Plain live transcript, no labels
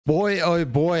Boy, oh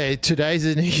boy, today's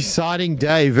an exciting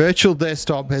day. Virtual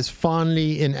Desktop has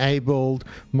finally enabled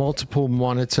multiple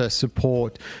monitor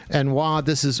support. And why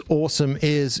this is awesome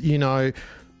is,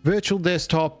 Virtual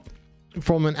Desktop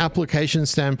from an application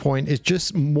standpoint is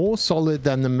just more solid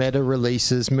than the Meta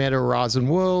releases, Meta Horizon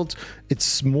Worlds.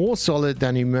 It's more solid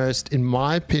than Immersed in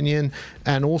my opinion.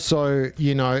 And also,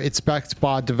 it's backed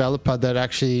by a developer that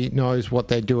actually knows what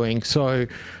they're doing. So,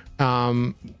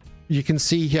 you can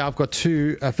see here I've got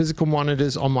two physical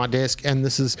monitors on my desk, and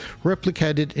this is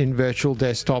replicated in Virtual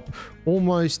Desktop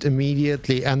almost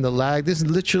immediately. And the lag, there's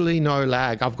literally no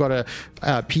lag. I've got a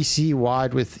PC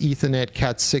wired with Ethernet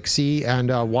Cat 6E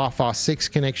and a Wi-Fi 6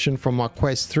 connection from my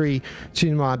Quest 3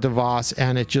 to my device,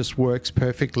 and it just works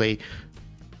perfectly.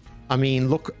 I mean,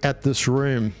 look at this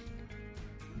room.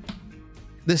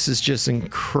 This is just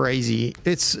crazy.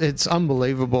 It's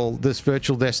unbelievable, this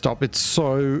Virtual Desktop. It's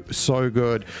so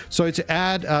good. So to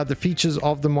add the features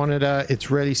of the monitor, it's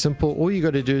really simple. All you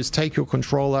got to do is take your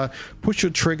controller, push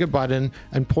your trigger button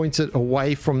and point it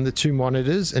away from the two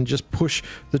monitors, and just push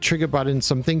the trigger button.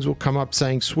 Some things will come up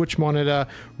saying switch monitor,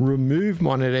 remove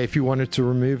monitor if you wanted to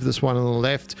remove this one on the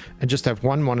left and just have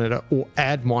one monitor, or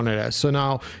add monitor. So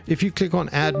now if you click on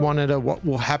add monitor, what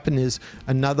will happen is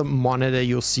another monitor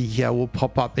you'll see here will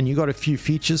pop up, and you got a few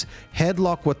features.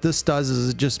 Headlock, what this does is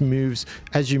it just moves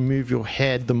as you move your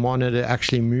head, the monitor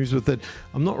actually moves with it.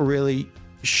 I'm not really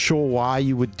sure why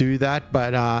you would do that,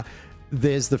 but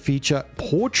there's the feature.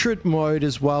 Portrait mode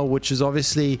as well, which is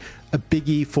obviously a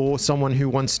biggie for someone who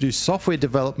wants to do software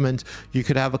development. You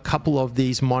could have a couple of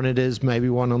these monitors, maybe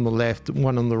one on the left,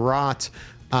 one on the right,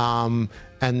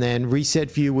 and then reset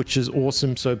view, which is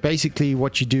awesome. So basically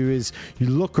what you do is you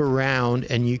look around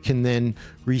and you can then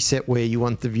reset where you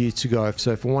want the view to go.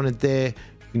 So if I want it there,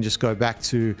 you can just go back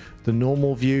to the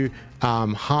normal view.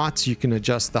 Heights, you can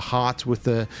adjust the height with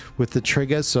the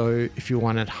trigger. So if you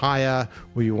want it higher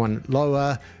or you want it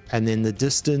lower, and then the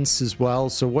distance as well.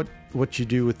 So what you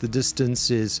do with the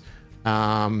distance is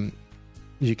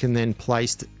you can then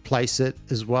place it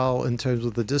as well in terms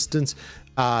of the distance.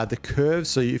 The curve,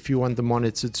 so if you want the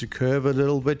monitor to curve a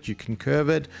little bit, you can curve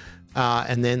it.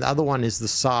 And then the other one is the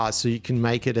size, so you can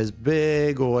make it as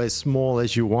big or as small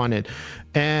as you want it.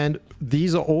 And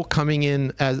these are all coming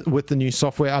in with the new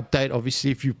software update.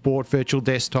 Obviously, if you've bought Virtual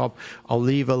Desktop, I'll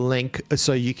leave a link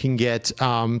so you can get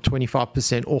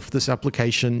 25% off this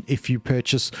application if you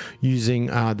purchase using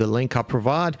the link I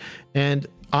provide. And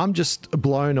I'm just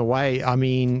blown away. I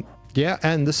mean, yeah,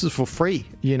 and this is for free,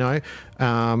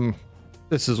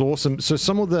 This is awesome. So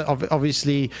some of the,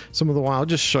 obviously, I'll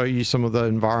just show you some of the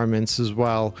environments as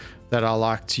well that I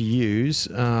like to use.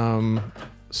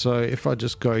 So if I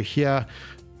just go here,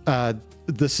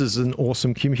 this is an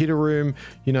awesome computer room,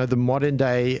 the modern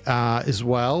day as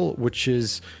well, which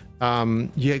is,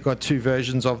 you got two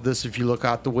versions of this. If you look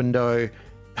out the window,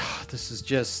 this is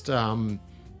just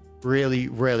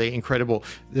really incredible.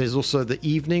 There's also the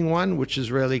evening one, which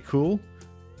is really cool.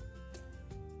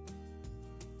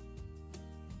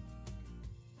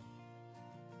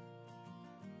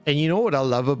 And you know what I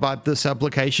love about this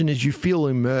application is you feel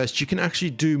immersed. You can actually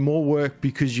do more work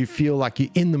because you feel like you're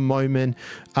in the moment,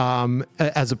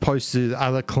 as opposed to the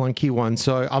other clunky ones.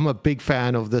 So I'm a big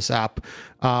fan of this app.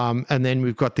 And then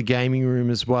we've got the gaming room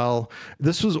as well.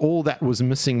 This was all that was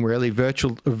missing, really.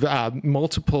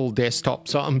 Multiple desktops.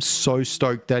 So I'm so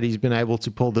stoked that he's been able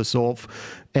to pull this off.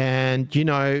 And,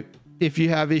 if you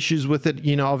have issues with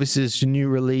it, obviously it's a new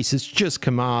release. It's just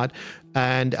come out.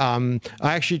 And I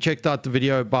actually checked out the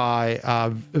video by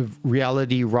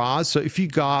Reality Rise. So if you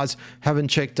guys haven't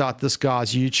checked out this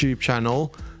guy's YouTube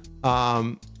channel,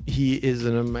 he is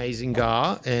an amazing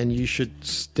guy, and you should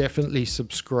definitely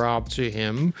subscribe to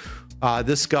him.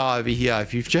 This guy over here,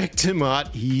 if you've checked him out,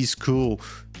 he's cool.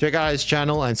 Check out his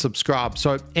channel and subscribe.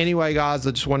 So anyway, guys,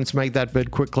 I just wanted to make that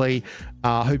bit quickly.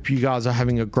 I hope you guys are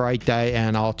having a great day,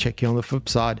 and I'll check you on the flip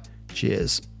side.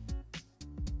 Cheers.